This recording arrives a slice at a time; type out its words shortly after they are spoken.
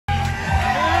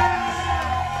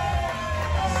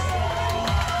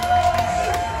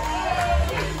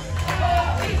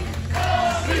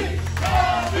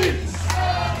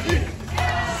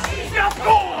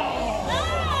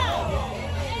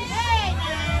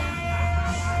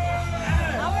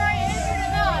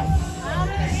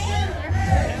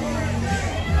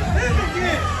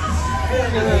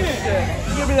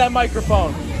me that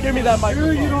microphone. Give me that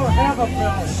microphone. You don't have a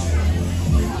belt.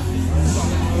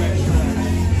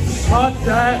 Cut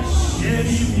that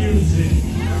shitty music.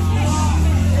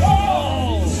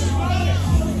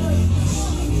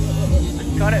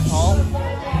 Got it, Paul. Come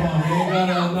on, we ain't got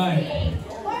it all night.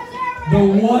 The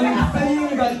one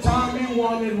thing that Tommy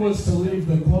wanted was to leave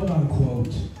the quote-unquote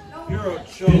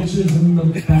bitches in the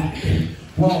back.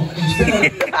 Well, instead of the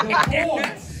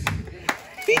boys,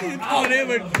 He didn't call him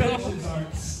a bitches are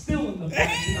still in the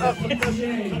back. They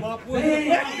ain't out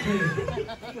there.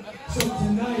 So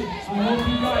tonight, I hope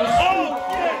you guys.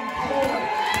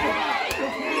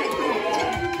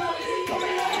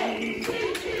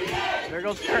 There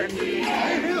goes curtain. I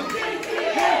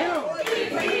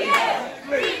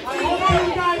hope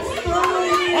you guys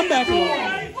thoroughly. I'm back along.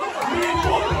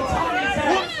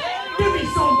 Give me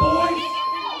some, boys.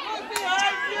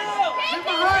 Look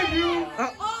behind you! Look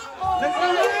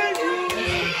behind you!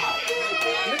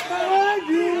 Look behind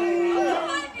you!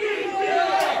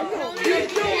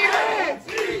 Get your hands!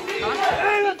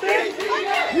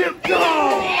 You go!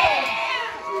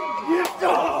 You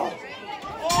go!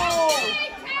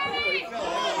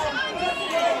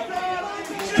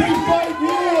 Street Fight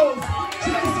Rules!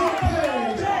 Jason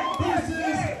Page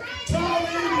versus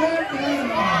Tommy Vendetta!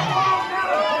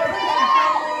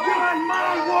 You're in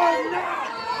my world now!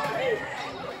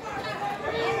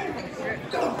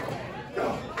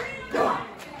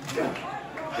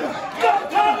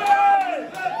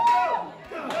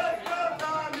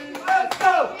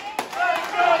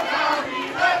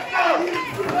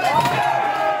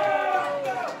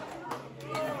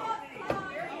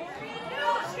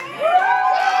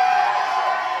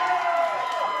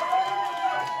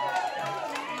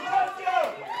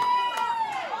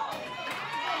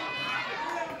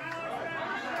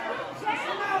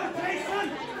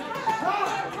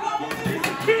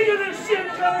 King of this shit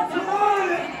coming to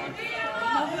morning!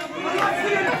 I'm not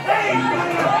seeing pain!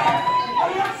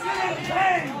 I'm not seeing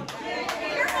pain!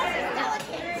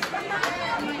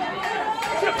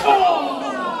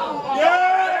 Oh!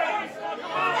 Yeah!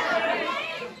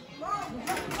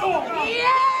 Oh!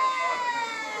 Yeah!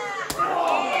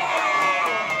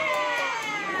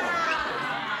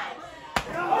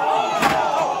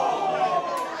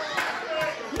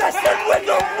 Messing with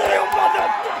the real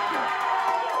motherfucker!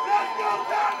 Let's go,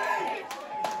 Tommy!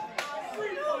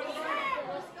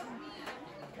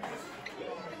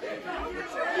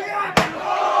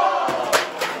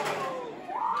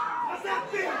 How's that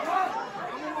feel, huh?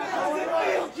 How's it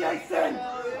feel, Jason?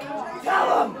 Tell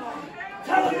him!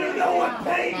 Tell him you know what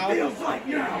pain feels like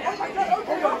now!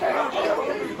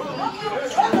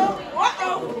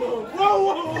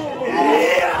 Whoa!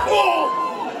 Yeah! Whoa!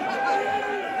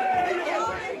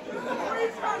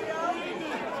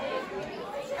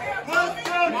 Let's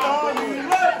go, Tommy!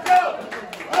 Let's go!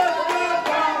 Let's go,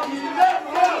 Tommy! Let's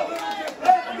go!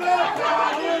 Let's go,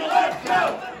 Tommy! Let's go!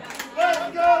 Let's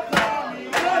go, Tommy!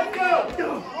 Let's go! Go!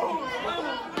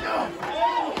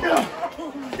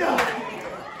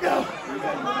 Go!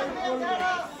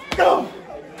 Go!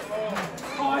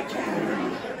 Oh, I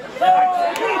can't.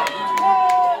 Tommy!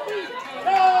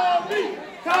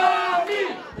 Tommy! Tommy!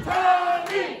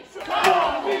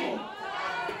 Tommy!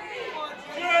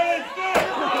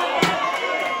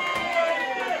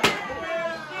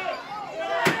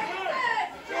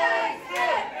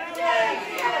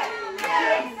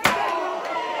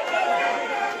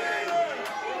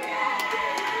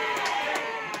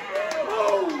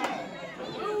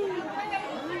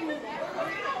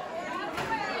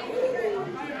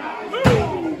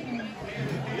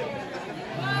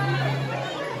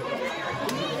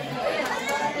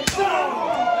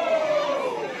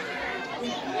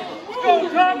 Go,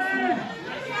 Tommy!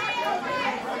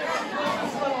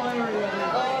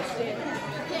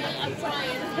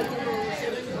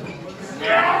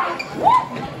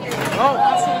 Oh,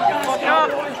 fuck up.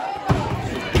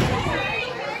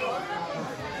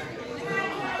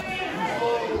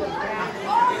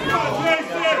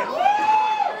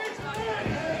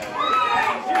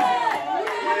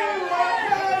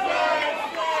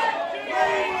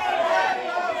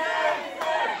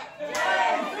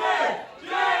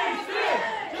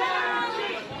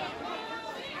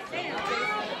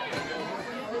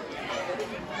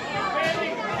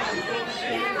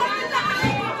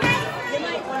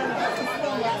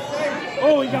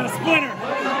 Oh, he got a splinter.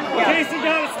 Jason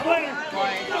got a splinter.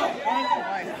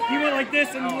 He went like this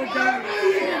and he went down.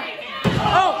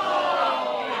 Oh!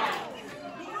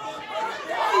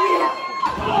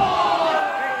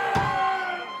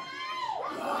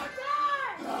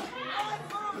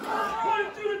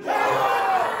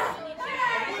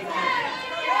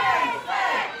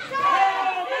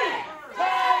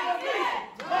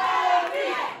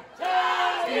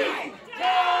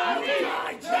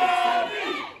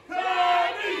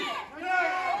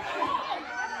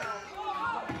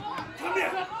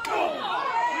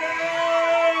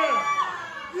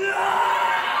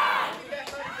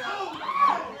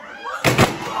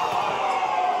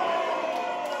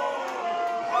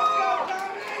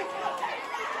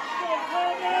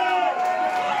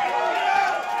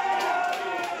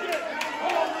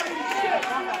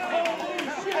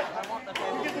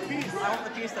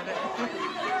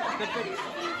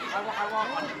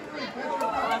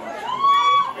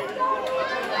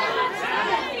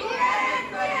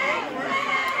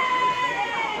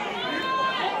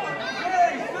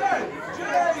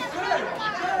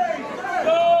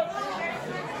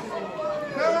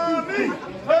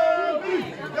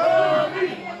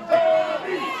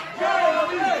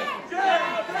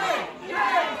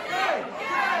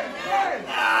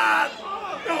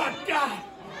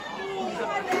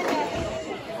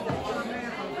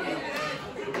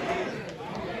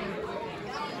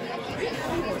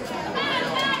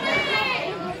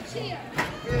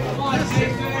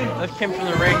 just came from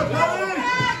the ring.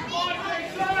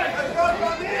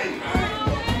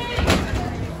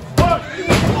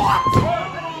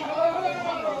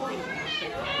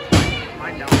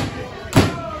 Mine down.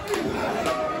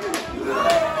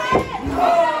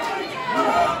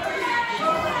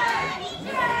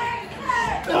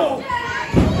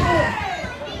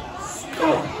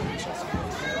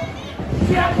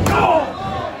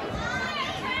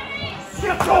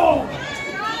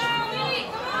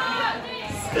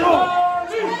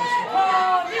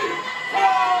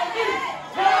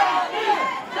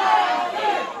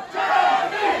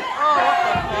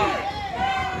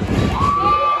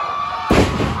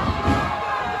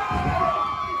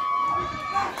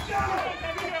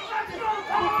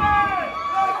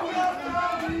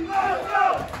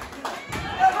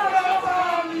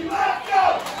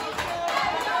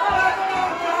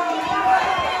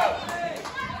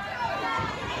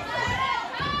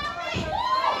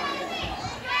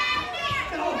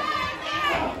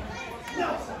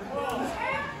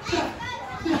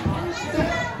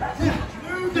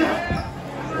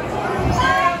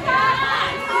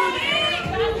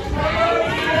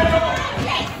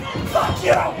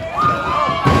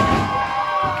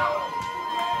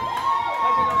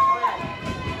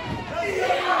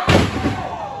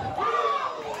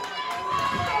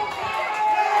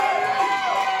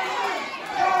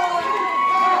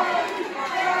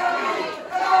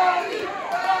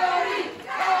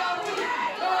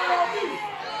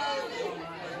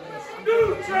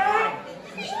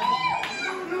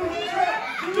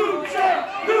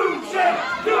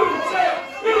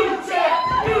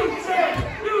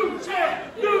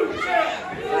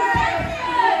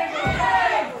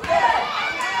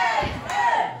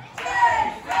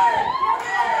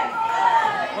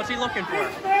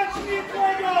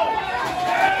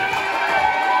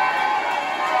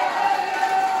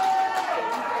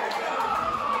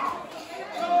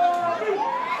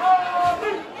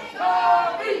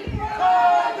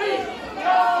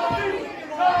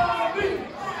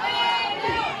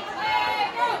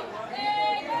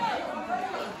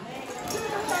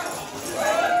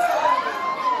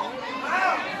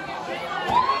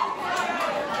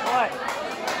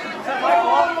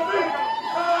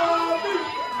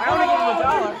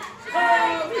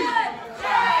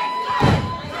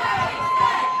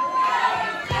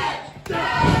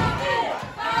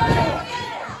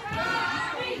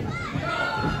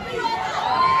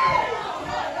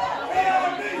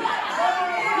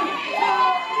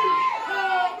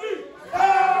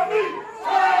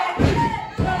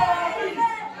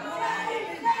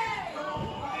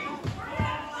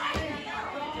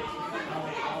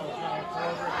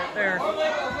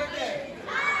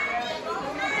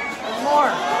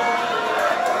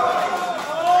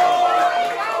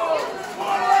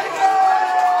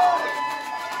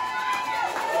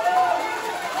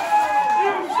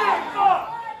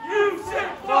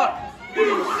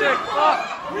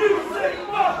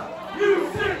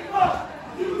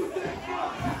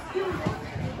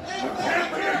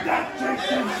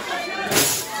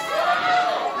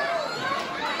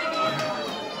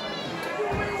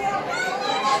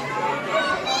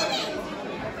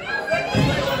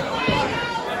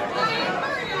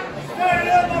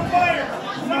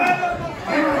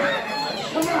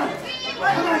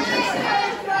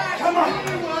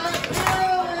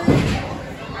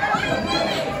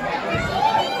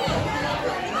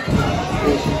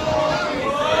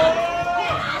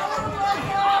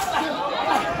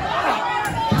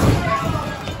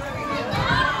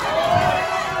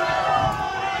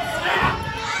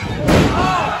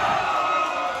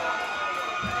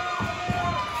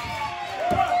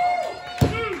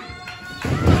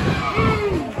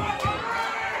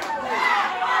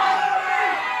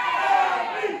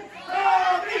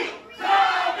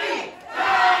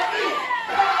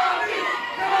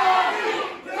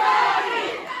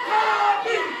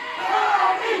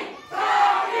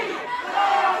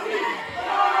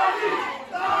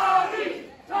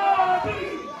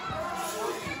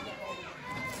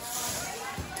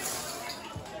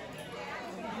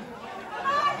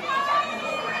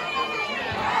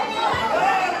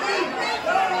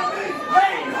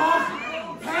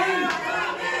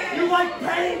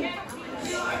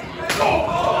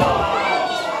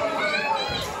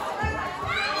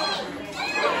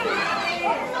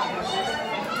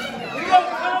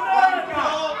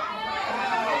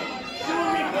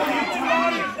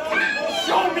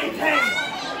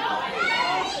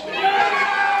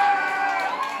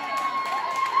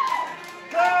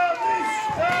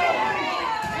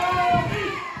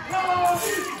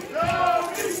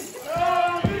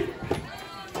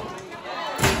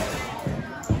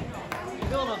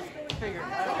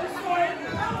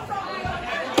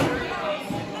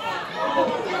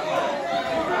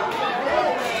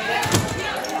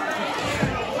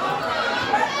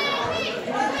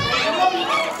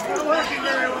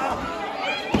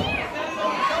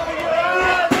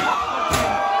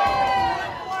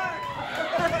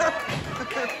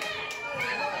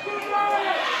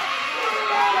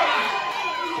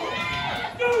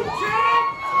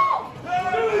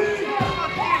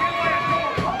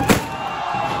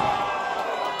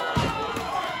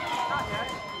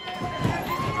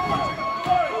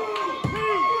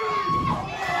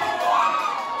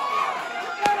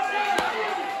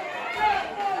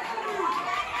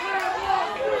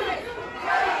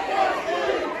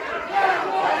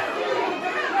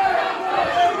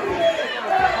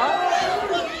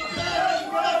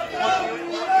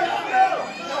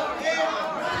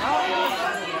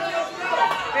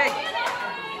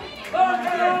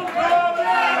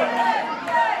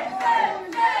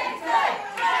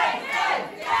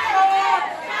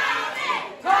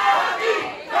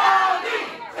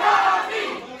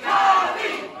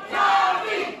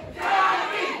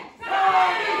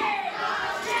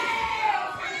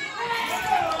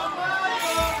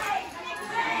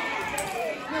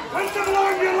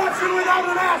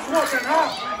 want an ass whooping, huh?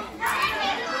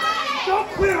 Don't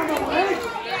clear him away.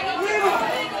 Leave him.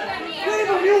 Leave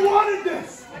him. You wanted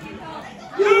this.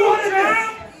 You wanted this.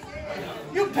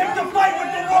 You picked a fight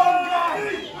with the wrong guy.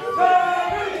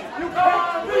 You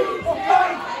picked a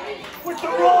fight with the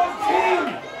wrong team.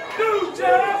 You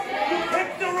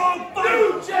picked the wrong fight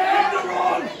with the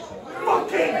wrong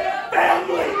fucking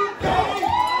family.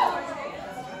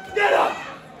 Get up.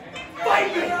 Fight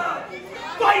me.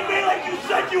 Fight me like you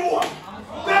said you would.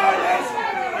 There it is.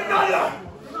 Another.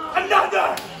 Another.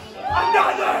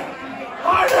 Another.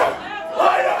 Harder.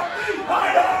 Harder.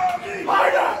 Harder.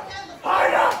 Harder.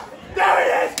 Harder. There it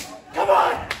is. Come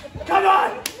on. Come on.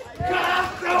 Come on.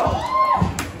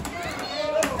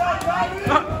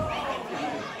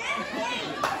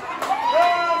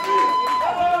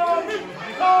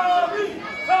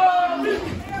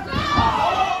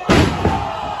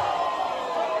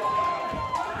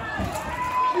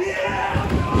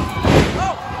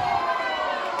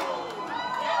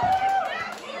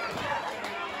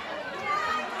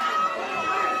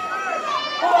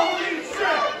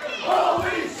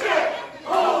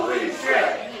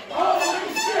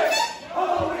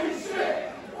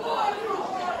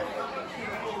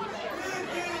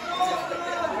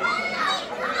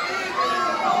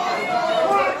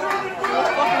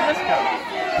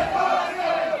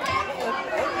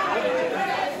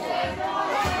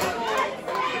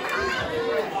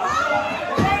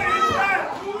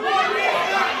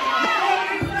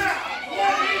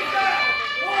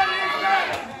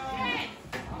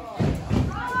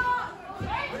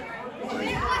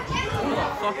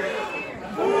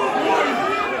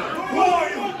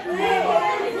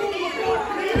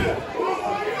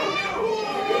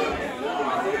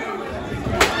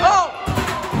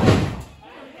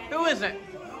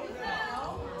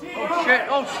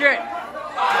 Oh shit!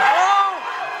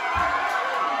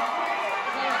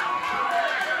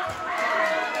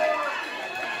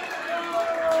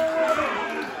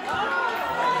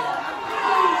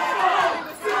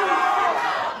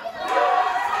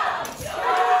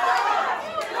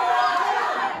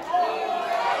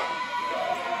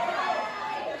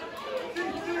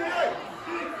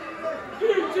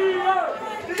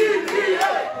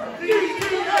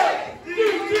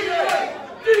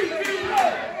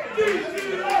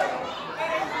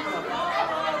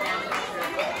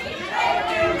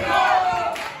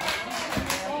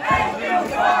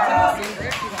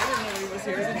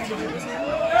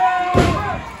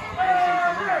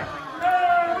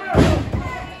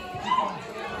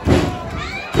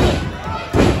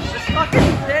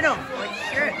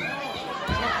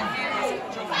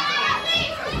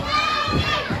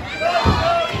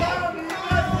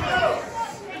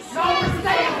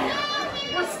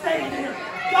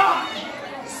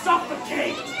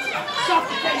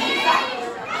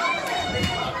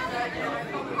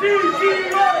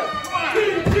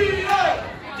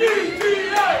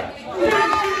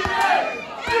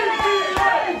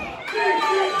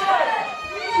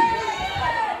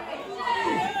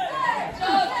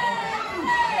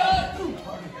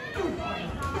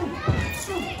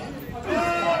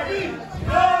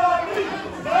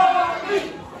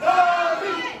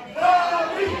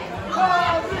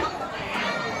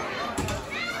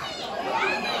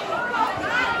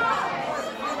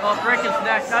 Oh, Bricken's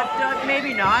next.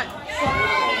 Maybe not.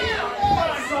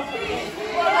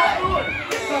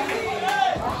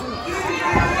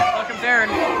 Welcome, Darren.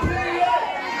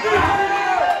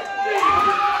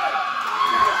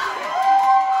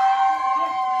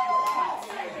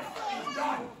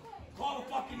 Call the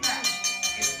fucking match.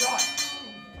 It's done.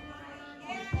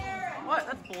 What?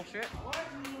 That's bullshit.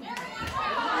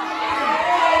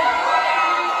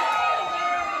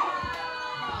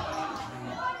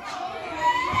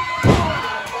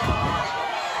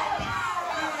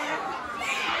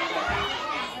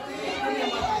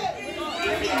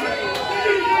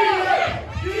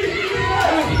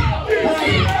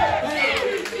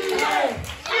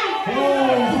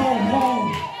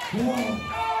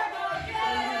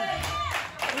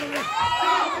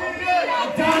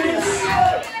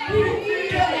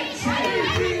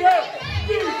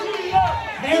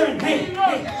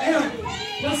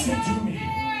 Listen to me.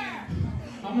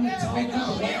 I'm gonna tell them to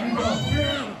let you go.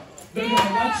 They're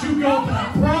gonna let you go, but I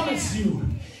promise you,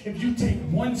 if you take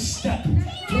one step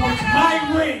towards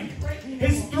my ring,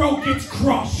 his throat gets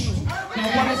crushed. Now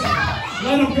what is it?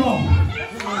 Let him go.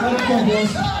 Let him go,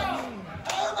 boys.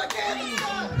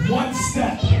 One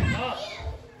step.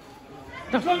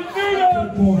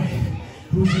 Good boy.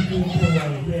 Who's a good boy?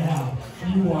 Yeah,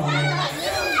 you are.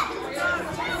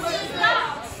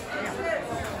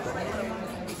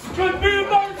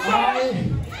 I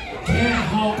can't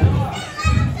help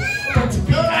but to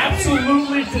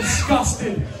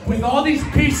with all these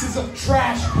pieces of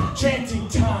trash chanting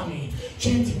Tommy,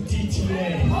 chanting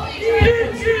DTA.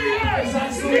 Because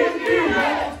that's the one thing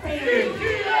that's fading.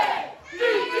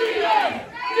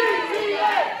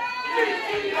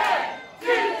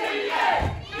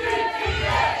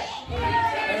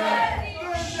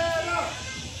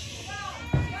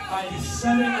 I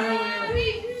said it earlier.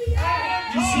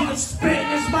 You see the spit in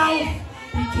his mouth?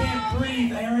 He can't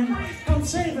breathe, Aaron. Come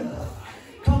save him.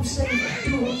 Come save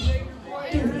him. Do it.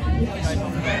 Do it.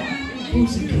 Yes,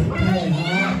 who's a good boy,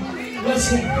 huh?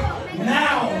 Listen,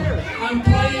 now I'm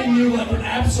playing you like an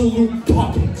absolute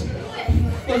puppet.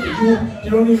 Look at you. You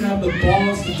don't even have the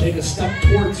balls to take a step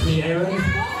towards me, Aaron.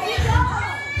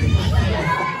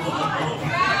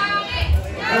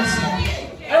 Listen.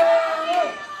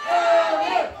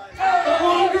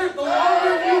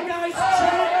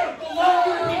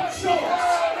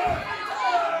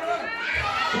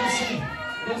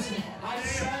 Listen, I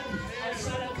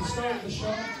said at the start of the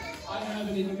show, I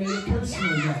haven't even made it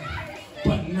personal yet.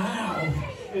 But now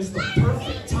is the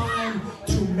perfect time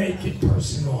to make it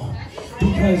personal.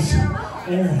 Because,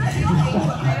 Aaron,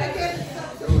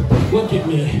 look at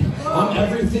me. I'm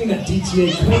everything that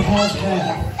DTA could have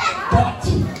had. But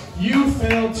you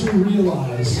failed to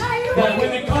realize that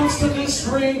when it comes to this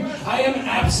ring, I am an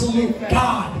absolute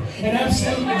God, an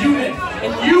absolute unit.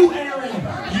 And you, Aaron,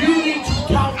 you need to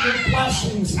count your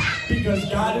blessings because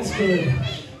God is good.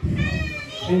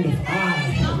 And if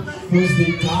I was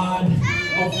the God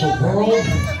of the world,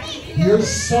 your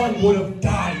son would have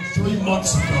died 3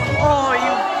 months ago. Oh,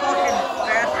 you fucking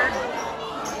bastard.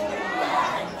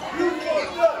 You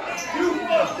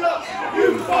fucked up. You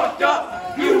fucked up.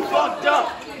 You fucked up.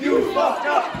 You fucked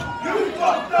up. You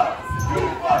fucked up. You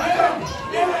fucked up.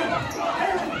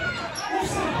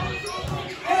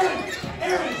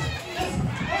 Aaron, this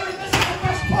is the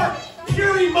best part.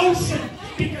 Pure emotion,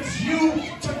 because you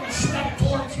took a step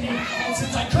towards me, and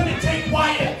since I couldn't take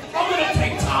Wyatt, I'm gonna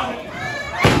take Tommy.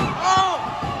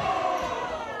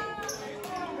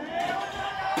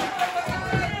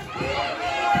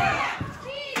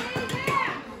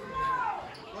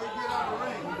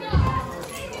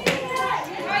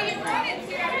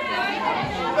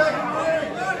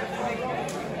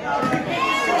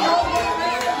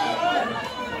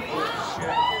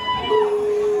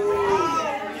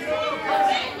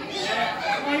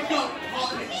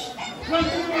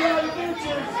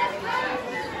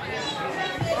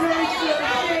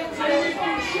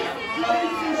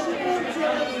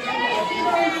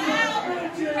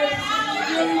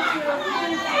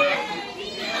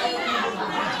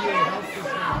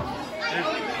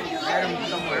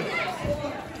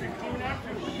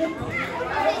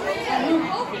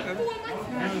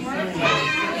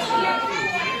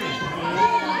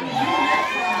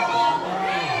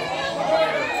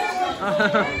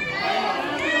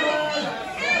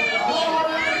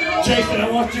 Jason, I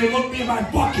want you to look me in my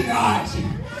fucking eyes.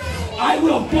 I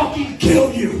will fucking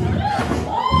kill you.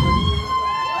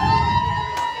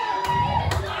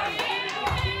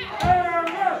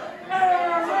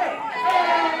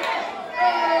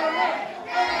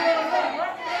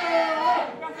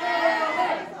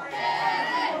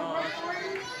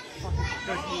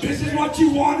 This is what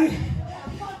you wanted.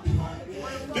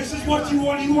 This is what you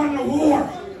wanted. You wanted a war.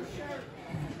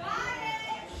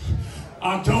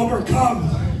 October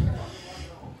comes.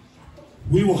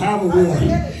 We will have a war.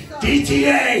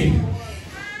 DTA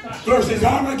versus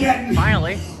Armageddon.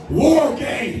 Finally. War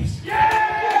games. Yeah!